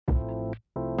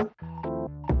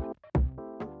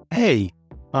Hey,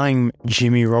 I'm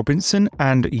Jimmy Robinson,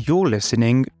 and you're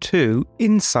listening to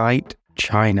Insight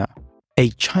China, a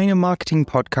China marketing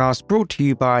podcast brought to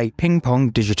you by Ping Pong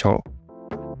Digital.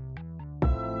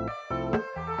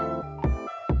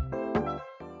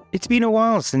 It's been a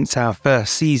while since our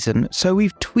first season, so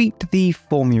we've tweaked the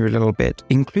formula a little bit,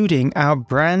 including our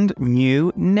brand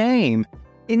new name,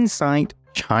 Insight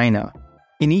China.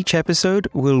 In each episode,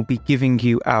 we'll be giving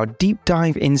you our deep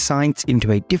dive insights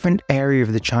into a different area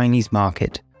of the Chinese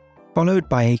market, followed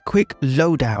by a quick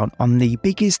lowdown on the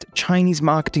biggest Chinese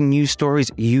marketing news stories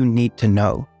you need to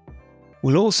know.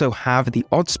 We'll also have the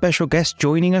odd special guest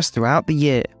joining us throughout the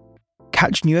year.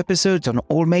 Catch new episodes on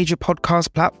all major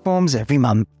podcast platforms every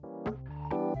month.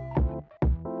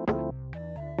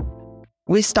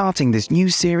 We're starting this new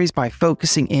series by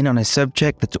focusing in on a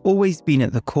subject that's always been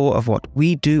at the core of what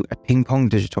we do at Ping Pong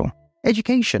Digital: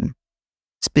 education.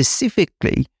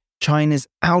 Specifically, China's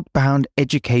outbound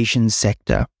education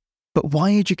sector. But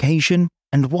why education,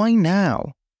 and why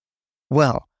now?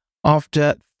 Well,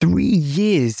 after 3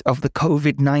 years of the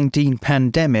COVID-19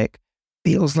 pandemic,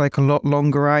 feels like a lot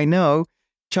longer, I know,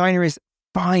 China is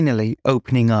finally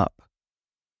opening up.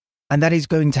 And that is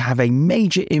going to have a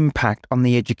major impact on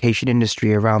the education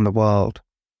industry around the world.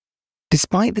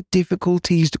 Despite the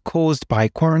difficulties caused by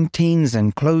quarantines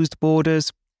and closed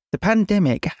borders, the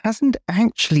pandemic hasn't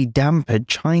actually dampened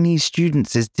Chinese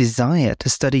students' desire to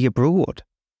study abroad.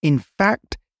 In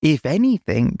fact, if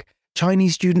anything,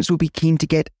 Chinese students will be keen to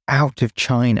get out of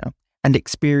China and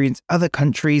experience other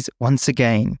countries once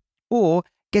again, or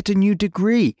get a new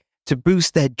degree to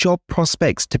boost their job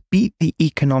prospects to beat the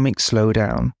economic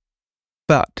slowdown.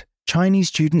 But Chinese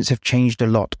students have changed a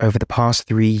lot over the past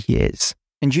 3 years,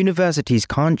 and universities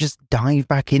can't just dive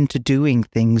back into doing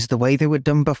things the way they were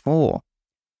done before.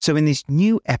 So in this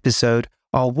new episode,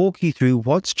 I'll walk you through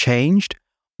what's changed,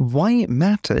 why it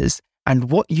matters, and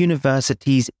what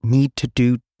universities need to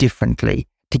do differently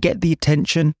to get the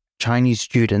attention of Chinese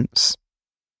students.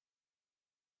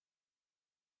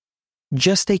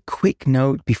 Just a quick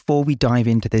note before we dive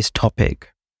into this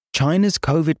topic. China's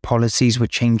COVID policies were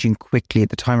changing quickly at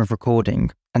the time of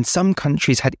recording, and some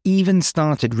countries had even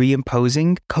started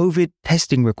reimposing COVID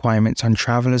testing requirements on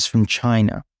travelers from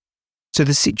China. So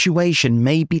the situation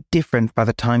may be different by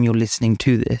the time you're listening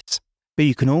to this, but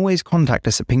you can always contact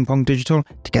us at Ping Pong Digital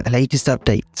to get the latest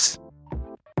updates.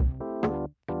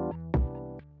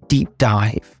 Deep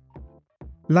dive.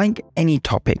 Like any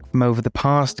topic from over the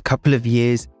past couple of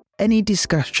years, any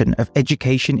discussion of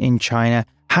education in China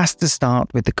has to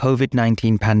start with the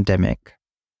COVID-19 pandemic.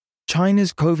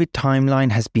 China's COVID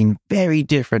timeline has been very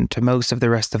different to most of the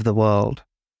rest of the world.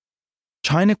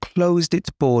 China closed its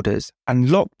borders and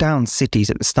locked down cities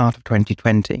at the start of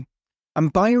 2020.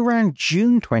 And by around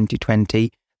June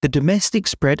 2020, the domestic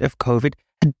spread of COVID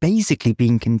had basically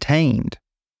been contained,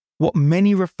 what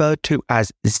many refer to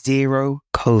as zero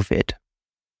COVID.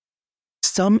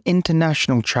 Some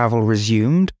international travel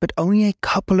resumed, but only a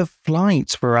couple of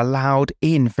flights were allowed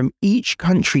in from each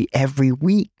country every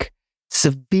week,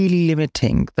 severely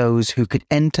limiting those who could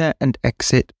enter and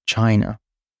exit China.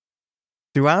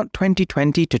 Throughout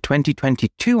 2020 to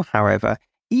 2022, however,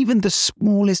 even the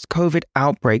smallest COVID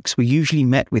outbreaks were usually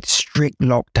met with strict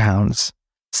lockdowns,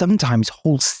 sometimes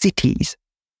whole cities.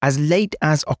 As late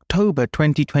as October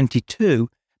 2022,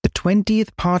 the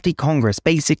 20th Party Congress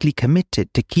basically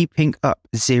committed to keeping up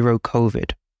zero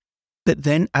COVID. But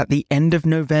then at the end of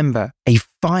November, a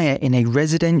fire in a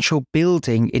residential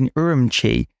building in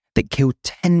Urumqi that killed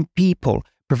 10 people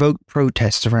provoked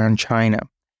protests around China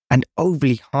and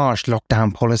overly harsh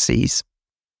lockdown policies.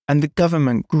 And the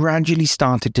government gradually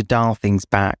started to dial things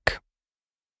back.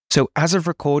 So as of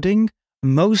recording,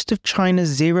 most of China's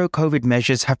zero COVID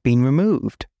measures have been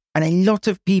removed. And a lot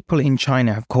of people in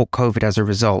China have caught COVID as a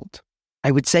result.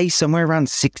 I would say somewhere around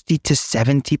 60 to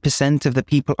 70% of the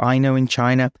people I know in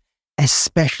China,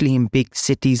 especially in big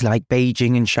cities like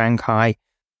Beijing and Shanghai,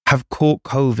 have caught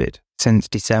COVID since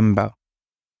December.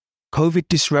 COVID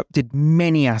disrupted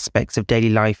many aspects of daily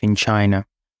life in China,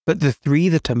 but the three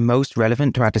that are most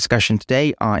relevant to our discussion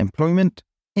today are employment,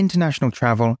 international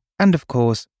travel, and of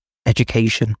course,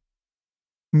 education.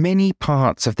 Many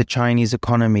parts of the Chinese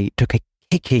economy took a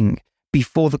kicking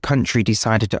before the country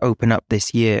decided to open up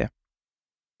this year.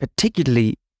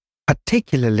 Particularly,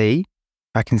 if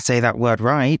I can say that word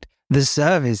right, the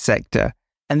service sector,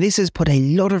 and this has put a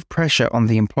lot of pressure on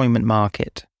the employment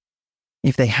market.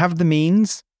 If they have the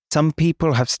means, some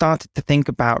people have started to think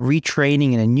about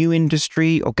retraining in a new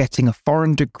industry or getting a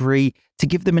foreign degree to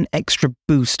give them an extra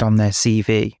boost on their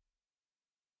CV.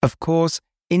 Of course,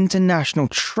 international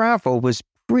travel was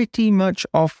pretty much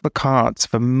off the cards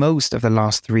for most of the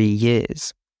last 3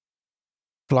 years.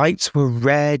 Flights were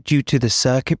rare due to the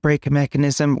circuit breaker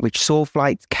mechanism, which saw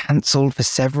flights cancelled for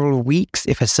several weeks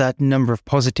if a certain number of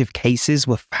positive cases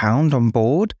were found on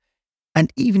board.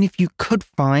 And even if you could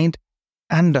find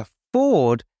and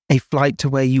afford a flight to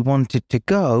where you wanted to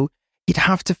go, you'd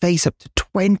have to face up to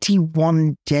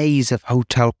 21 days of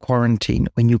hotel quarantine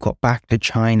when you got back to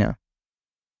China.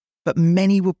 But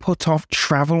many were put off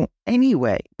travel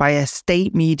anyway by a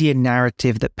state media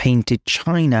narrative that painted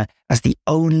China as the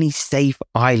only safe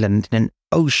island in an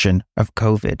ocean of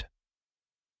COVID.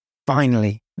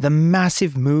 Finally, the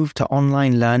massive move to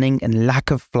online learning and lack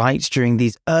of flights during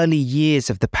these early years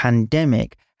of the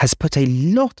pandemic has put a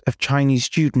lot of Chinese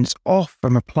students off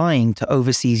from applying to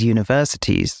overseas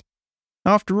universities.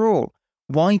 After all,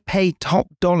 why pay top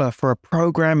dollar for a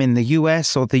program in the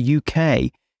US or the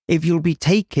UK if you'll be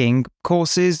taking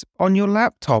courses on your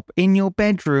laptop, in your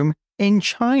bedroom, in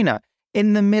China,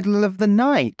 in the middle of the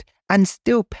night, and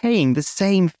still paying the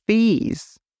same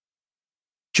fees?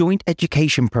 Joint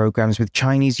education programs with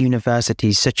Chinese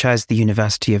universities such as the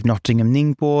University of Nottingham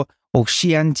Ningbo or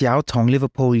Xi'an Jiaotong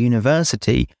Liverpool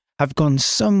University have gone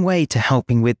some way to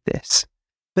helping with this.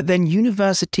 But then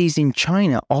universities in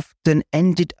China often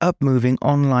ended up moving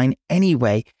online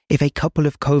anyway if a couple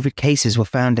of COVID cases were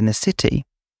found in the city.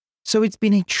 So it's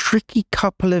been a tricky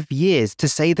couple of years, to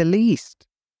say the least.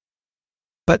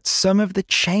 But some of the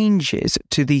changes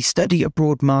to the study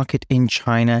abroad market in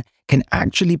China can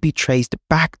actually be traced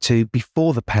back to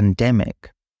before the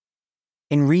pandemic.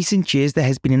 In recent years, there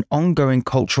has been an ongoing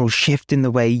cultural shift in the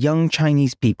way young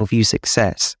Chinese people view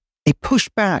success, a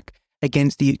pushback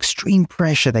against the extreme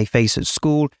pressure they face at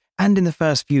school and in the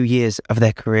first few years of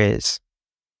their careers.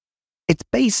 It's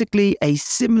basically a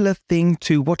similar thing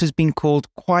to what has been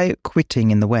called quiet quitting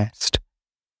in the West.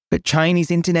 But Chinese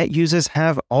internet users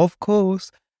have, of course,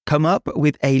 come up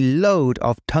with a load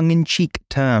of tongue-in-cheek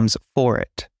terms for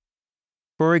it.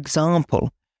 For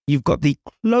example, you've got the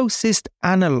closest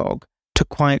analog to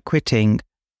quiet quitting,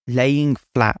 laying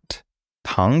flat,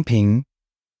 躺平,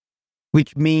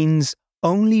 which means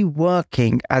only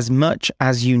working as much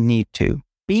as you need to,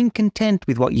 being content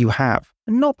with what you have,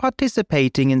 and not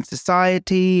participating in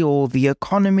society or the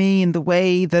economy in the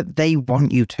way that they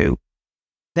want you to.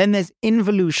 Then there's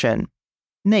involution,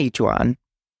 内转,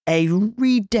 a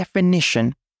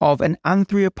redefinition of an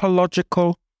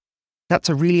anthropological, that's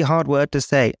a really hard word to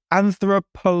say,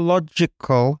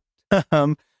 anthropological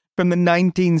term from the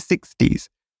 1960s,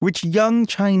 which young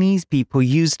Chinese people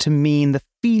used to mean the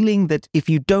feeling that if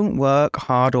you don't work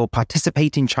hard or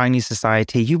participate in Chinese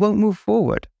society, you won't move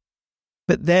forward.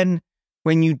 But then,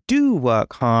 when you do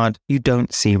work hard, you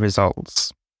don't see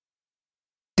results.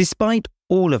 Despite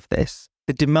all of this,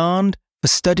 the demand for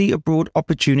study abroad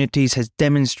opportunities has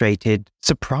demonstrated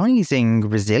surprising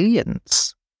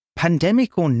resilience.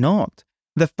 Pandemic or not,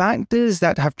 the factors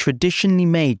that have traditionally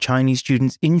made Chinese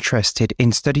students interested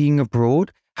in studying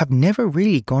abroad have never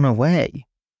really gone away.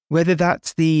 Whether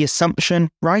that's the assumption,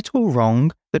 right or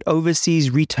wrong, that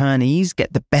overseas returnees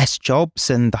get the best jobs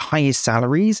and the highest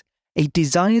salaries, a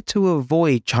desire to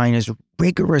avoid China's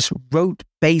rigorous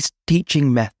rote-based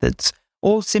teaching methods,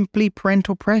 or simply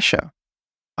parental pressure.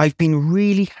 I've been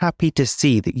really happy to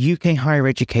see that UK higher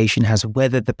education has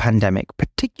weathered the pandemic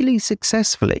particularly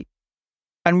successfully.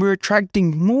 And we're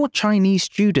attracting more Chinese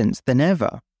students than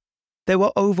ever. There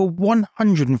were over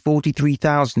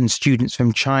 143,000 students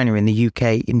from China in the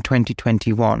UK in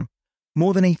 2021,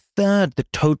 more than a third the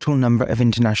total number of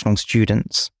international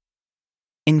students.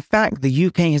 In fact, the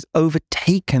UK has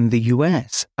overtaken the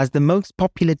US as the most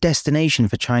popular destination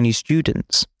for Chinese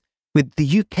students, with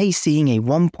the UK seeing a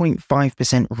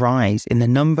 1.5% rise in the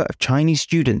number of Chinese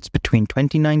students between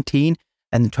 2019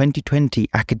 and the 2020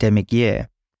 academic year,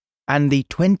 and the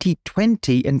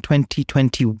 2020 and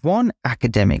 2021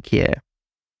 academic year.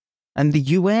 And the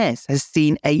US has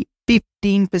seen a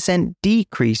 15%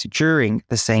 decrease during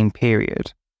the same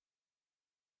period.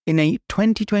 In a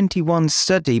 2021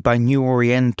 study by New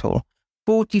Oriental,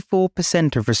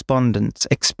 44% of respondents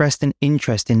expressed an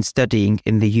interest in studying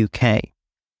in the UK,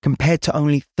 compared to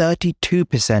only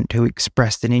 32% who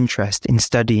expressed an interest in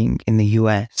studying in the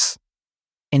US.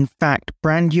 In fact,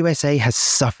 Brand USA has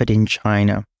suffered in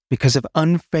China because of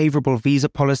unfavorable visa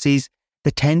policies,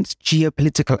 the tense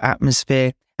geopolitical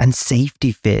atmosphere, and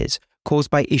safety fears caused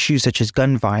by issues such as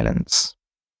gun violence.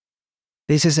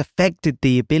 This has affected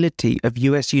the ability of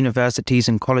US universities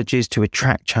and colleges to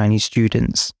attract Chinese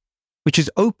students, which has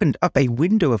opened up a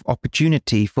window of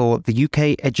opportunity for the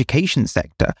UK education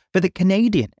sector, for the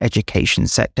Canadian education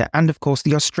sector, and of course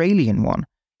the Australian one,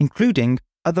 including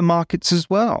other markets as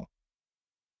well.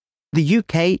 The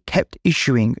UK kept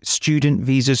issuing student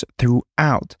visas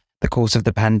throughout the course of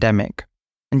the pandemic,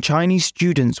 and Chinese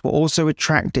students were also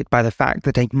attracted by the fact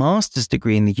that a master's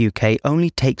degree in the UK only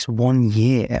takes 1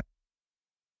 year.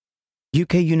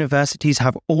 UK universities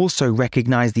have also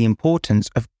recognized the importance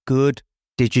of good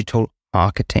digital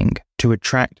marketing to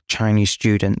attract Chinese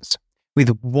students,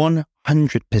 with 100%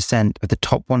 of the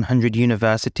top 100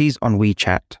 universities on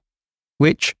WeChat,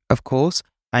 which, of course,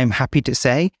 I am happy to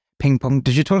say Ping Pong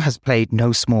Digital has played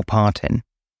no small part in.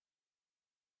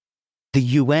 The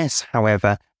US,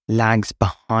 however, lags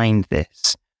behind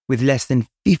this, with less than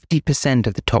 50%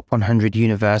 of the top 100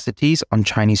 universities on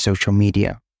Chinese social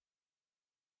media.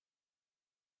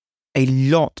 A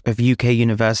lot of UK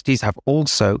universities have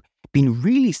also been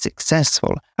really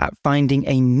successful at finding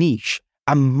a niche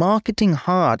and marketing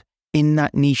hard in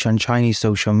that niche on Chinese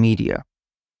social media.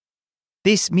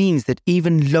 This means that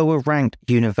even lower-ranked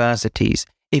universities,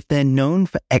 if they're known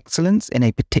for excellence in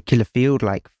a particular field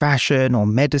like fashion or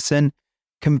medicine,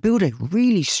 can build a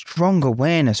really strong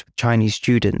awareness with Chinese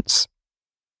students.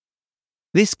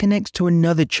 This connects to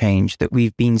another change that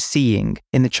we've been seeing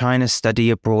in the China study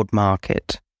abroad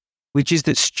market, which is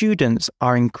that students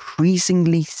are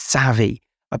increasingly savvy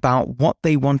about what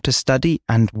they want to study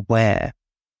and where.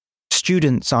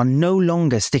 Students are no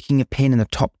longer sticking a pin in the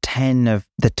top 10 of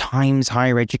the Times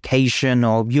Higher Education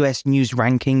or US News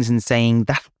rankings and saying,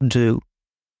 that'll do.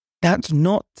 That's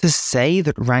not to say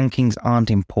that rankings aren't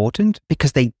important,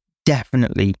 because they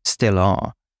definitely still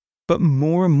are. But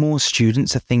more and more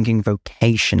students are thinking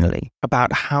vocationally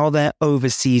about how their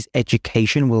overseas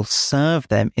education will serve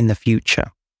them in the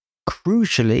future.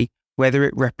 Crucially, whether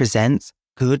it represents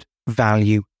good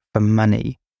value for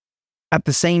money. At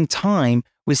the same time,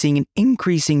 we're seeing an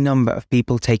increasing number of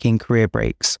people taking career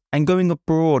breaks and going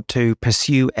abroad to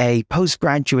pursue a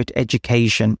postgraduate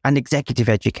education and executive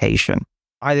education,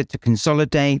 either to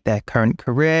consolidate their current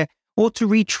career or to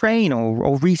retrain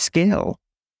or reskill.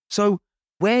 So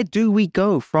where do we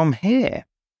go from here?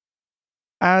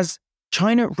 As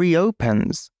China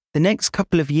reopens, the next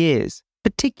couple of years,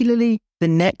 particularly the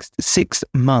next 6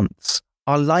 months,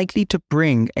 are likely to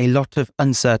bring a lot of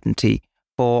uncertainty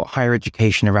for higher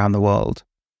education around the world.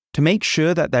 To make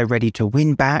sure that they're ready to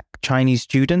win back Chinese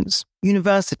students,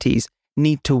 universities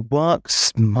need to work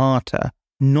smarter,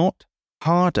 not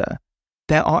harder.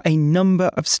 There are a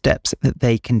number of steps that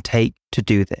they can take to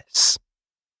do this.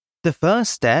 The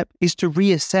first step is to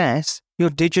reassess your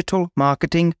digital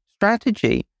marketing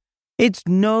strategy. It's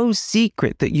no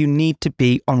secret that you need to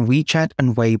be on WeChat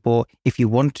and Weibo if you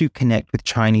want to connect with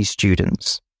Chinese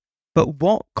students. But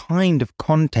what kind of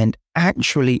content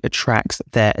actually attracts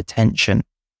their attention?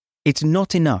 It's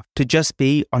not enough to just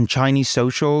be on Chinese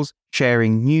socials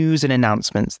sharing news and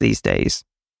announcements these days.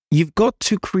 You've got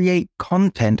to create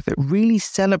content that really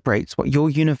celebrates what your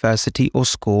university or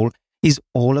school is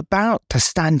all about to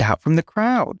stand out from the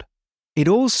crowd. It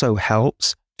also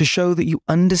helps to show that you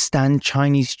understand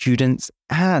Chinese students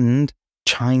and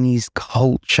Chinese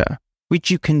culture,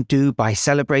 which you can do by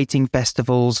celebrating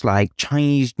festivals like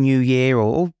Chinese New Year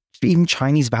or even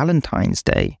Chinese Valentine's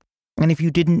Day. And if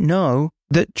you didn't know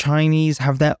that Chinese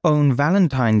have their own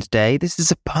Valentine's Day, this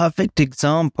is a perfect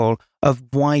example of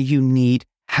why you need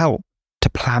help to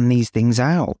plan these things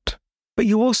out. But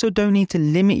you also don't need to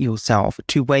limit yourself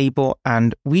to Weibo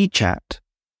and WeChat.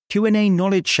 Q&A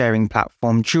knowledge sharing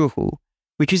platform Zhihu,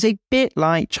 which is a bit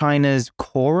like China's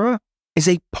Quora, is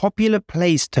a popular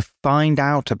place to find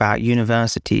out about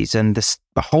universities and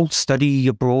the whole study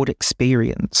abroad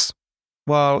experience.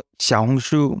 While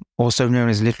Xiaohongshu, also known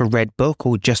as Little Red Book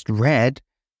or Just Red,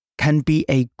 can be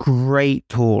a great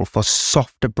tool for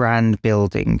softer brand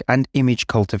building and image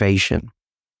cultivation.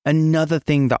 Another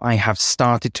thing that I have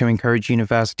started to encourage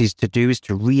universities to do is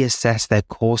to reassess their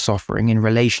course offering in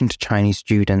relation to Chinese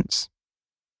students.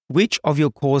 Which of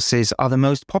your courses are the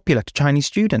most popular to Chinese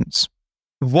students?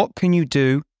 What can you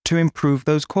do to improve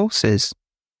those courses?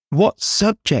 What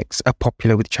subjects are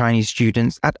popular with Chinese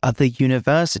students at other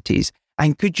universities?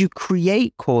 And could you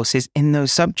create courses in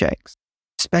those subjects?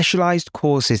 Specialized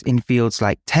courses in fields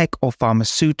like tech or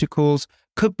pharmaceuticals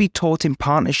could be taught in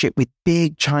partnership with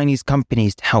big Chinese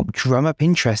companies to help drum up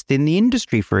interest in the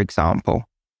industry, for example.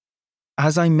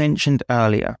 As I mentioned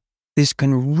earlier, this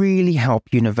can really help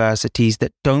universities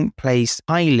that don't place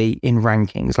highly in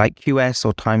rankings like QS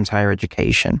or Times Higher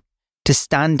Education to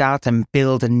stand out and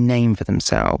build a name for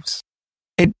themselves.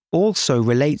 It also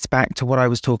relates back to what I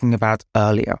was talking about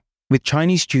earlier, with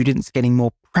Chinese students getting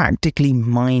more practically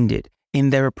minded in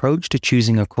their approach to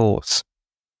choosing a course.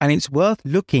 And it's worth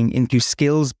looking into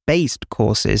skills-based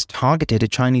courses targeted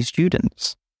at Chinese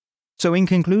students. So in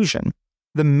conclusion,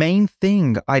 The main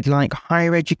thing I'd like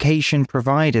higher education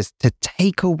providers to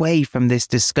take away from this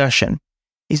discussion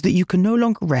is that you can no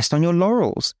longer rest on your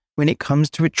laurels when it comes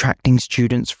to attracting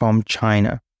students from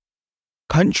China.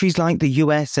 Countries like the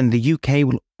US and the UK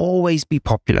will always be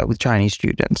popular with Chinese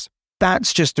students.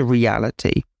 That's just a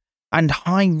reality. And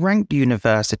high-ranked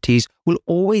universities will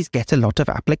always get a lot of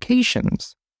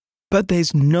applications. But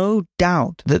there's no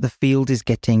doubt that the field is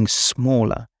getting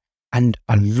smaller and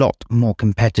a lot more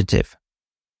competitive.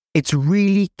 It's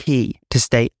really key to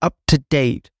stay up to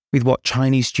date with what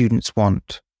Chinese students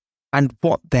want and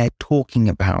what they're talking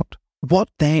about, what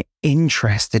they're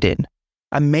interested in,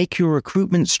 and make your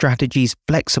recruitment strategies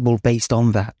flexible based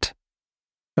on that.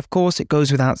 Of course, it goes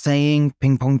without saying,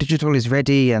 Ping Pong Digital is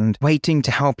ready and waiting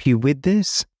to help you with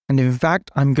this. And in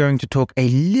fact, I'm going to talk a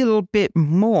little bit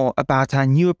more about our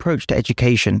new approach to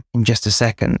education in just a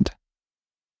second.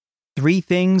 3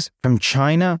 things from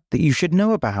China that you should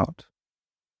know about.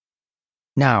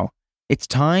 Now, it's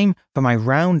time for my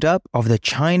roundup of the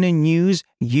China news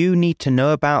you need to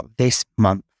know about this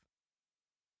month.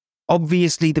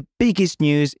 Obviously, the biggest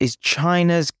news is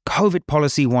China's COVID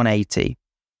policy 180.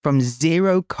 From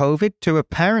zero COVID to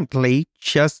apparently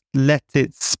just let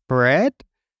it spread.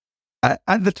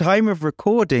 At the time of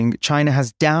recording, China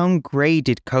has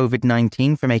downgraded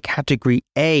COVID-19 from a Category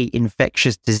A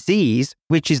infectious disease,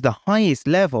 which is the highest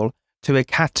level, to a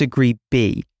Category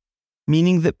B,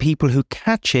 meaning that people who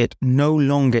catch it no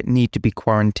longer need to be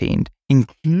quarantined,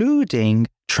 including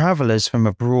travelers from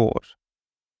abroad.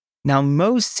 Now,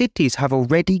 most cities have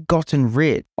already gotten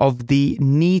rid of the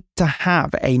need to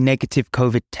have a negative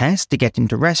COVID test to get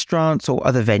into restaurants or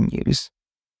other venues.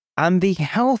 And the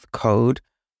health code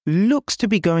looks to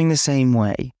be going the same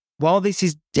way. While this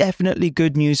is definitely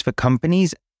good news for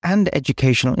companies and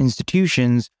educational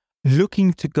institutions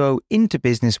looking to go into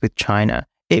business with China,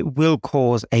 it will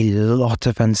cause a lot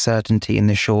of uncertainty in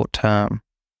the short term.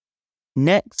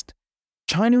 Next,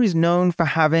 China is known for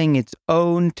having its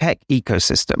own tech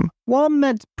ecosystem, one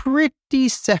that's pretty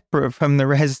separate from the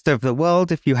rest of the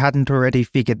world if you hadn't already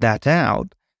figured that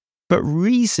out. But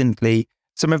recently,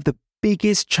 some of the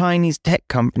biggest Chinese tech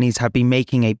companies have been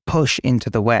making a push into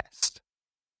the West.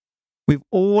 We've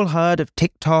all heard of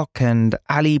TikTok and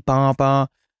Alibaba,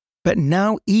 but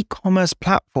now e-commerce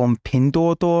platform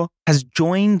Pinduoduo has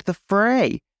joined the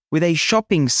fray with a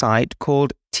shopping site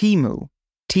called Temu,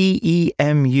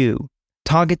 T-E-M-U,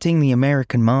 targeting the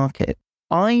American market.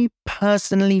 I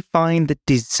personally find the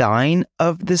design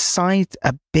of the site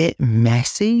a bit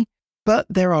messy, but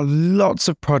there are lots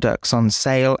of products on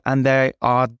sale and they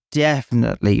are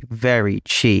definitely very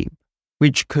cheap,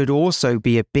 which could also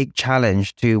be a big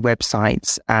challenge to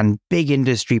websites and big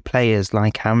industry players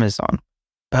like Amazon.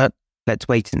 But let's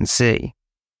wait and see.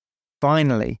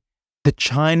 Finally, the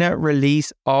China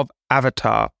release of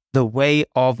Avatar, The Way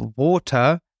of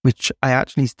Water, which I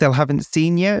actually still haven't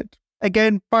seen yet.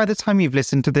 Again, by the time you've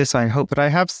listened to this, I hope that I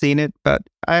have seen it, but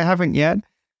I haven't yet.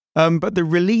 But the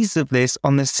release of this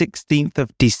on the 16th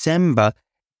of December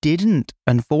didn't,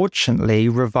 unfortunately,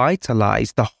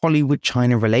 revitalize the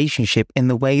Hollywood-China relationship in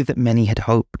the way that many had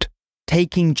hoped,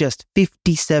 taking just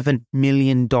 $57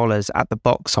 million at the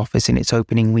box office in its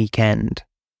opening weekend.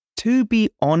 To be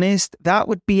honest, that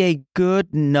would be a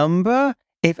good number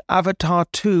if Avatar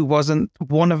 2 wasn't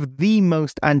one of the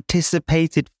most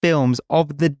anticipated films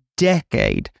of the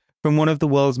decade from one of the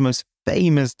world's most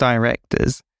famous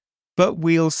directors. But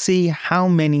we'll see how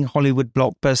many Hollywood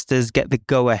blockbusters get the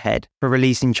go-ahead for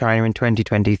release in China in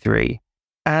 2023.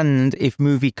 And if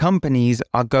movie companies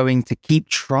are going to keep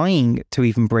trying to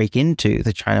even break into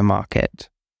the China market.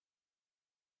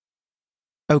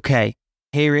 Okay,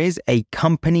 here is a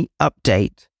company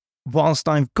update. Whilst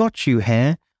I've got you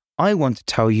here, I want to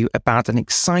tell you about an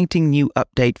exciting new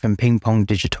update from Ping Pong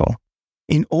Digital.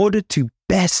 In order to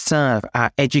best serve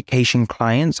our education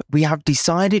clients, we have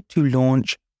decided to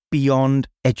launch Beyond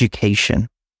Education.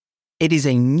 It is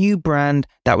a new brand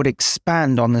that would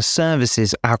expand on the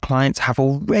services our clients have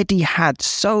already had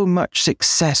so much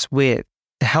success with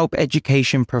to help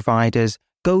education providers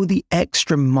go the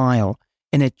extra mile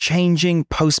in a changing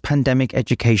post-pandemic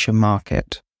education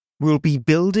market. We'll be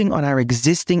building on our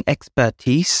existing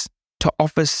expertise to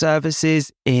offer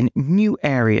services in new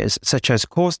areas such as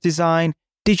course design,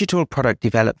 digital product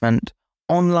development,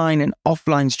 online and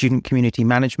offline student community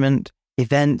management,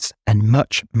 events, and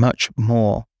much, much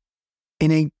more.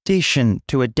 In addition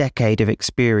to a decade of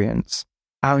experience,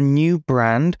 our new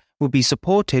brand will be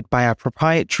supported by our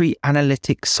proprietary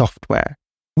analytics software,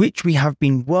 which we have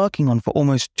been working on for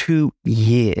almost 2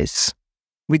 years.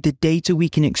 With the data we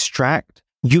can extract,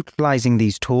 utilizing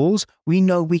these tools, we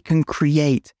know we can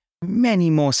create many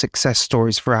more success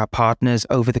stories for our partners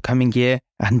over the coming year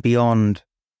and beyond.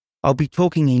 I'll be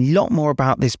talking a lot more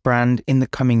about this brand in the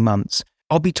coming months.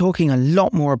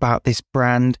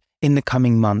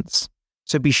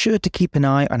 So be sure to keep an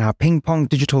eye on our Ping Pong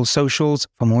Digital socials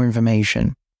for more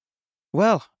information.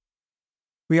 Well,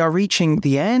 we are reaching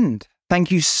the end.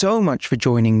 Thank you so much for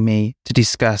joining me to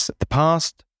discuss the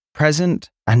past, present,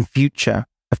 and future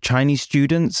of Chinese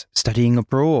students studying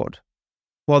abroad.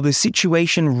 While the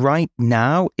situation right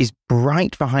now is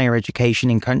bright for higher education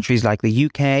in countries like the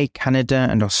UK, Canada,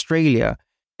 and Australia,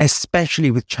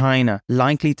 especially with China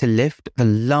likely to lift the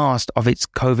last of its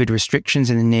COVID restrictions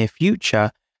in the near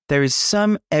future, there is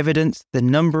some evidence the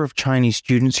number of Chinese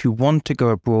students who want to go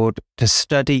abroad to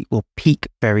study will peak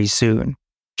very soon.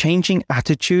 Changing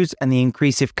attitudes and the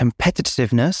increase of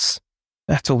competitiveness,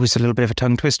 that's always a little bit of a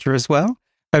tongue twister as well,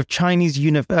 of Chinese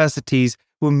universities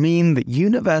will mean that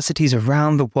universities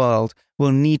around the world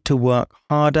will need to work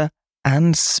harder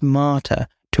and smarter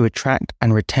to attract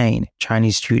and retain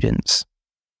Chinese students.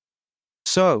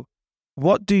 So,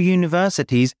 what do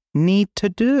universities need to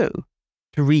do?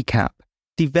 To recap,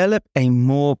 develop a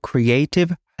more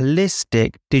creative,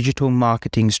 holistic digital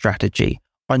marketing strategy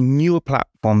on newer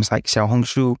platforms like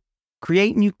Xiaohongshu.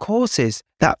 Create new courses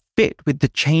that fit with the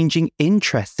changing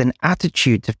interests and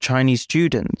attitudes of Chinese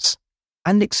students.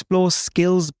 And explore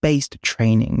skills-based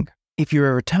training. If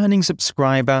you're a returning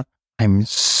subscriber, I'm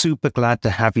super glad to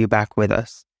have you back with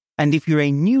us. And if you're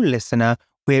a new listener,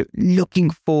 we're looking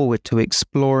forward to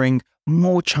exploring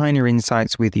more China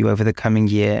insights with you over the coming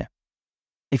year.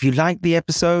 If you liked the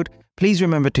episode, please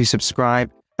remember to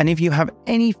subscribe. And if you have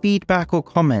any feedback or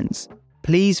comments,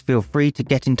 please feel free to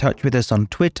get in touch with us on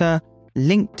Twitter,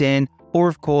 LinkedIn, or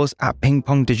of course at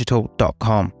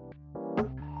pingpongdigital.com.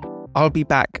 I'll be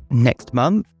back next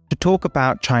month to talk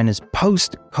about China's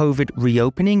post-COVID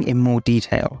reopening in more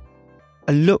detail.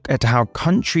 A look at how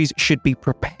countries should be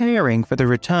preparing for the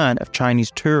return of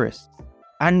Chinese tourists,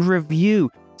 and review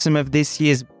some of this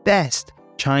year's best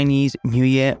Chinese New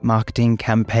Year marketing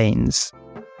campaigns.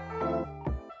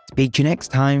 Speak to you next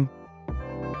time.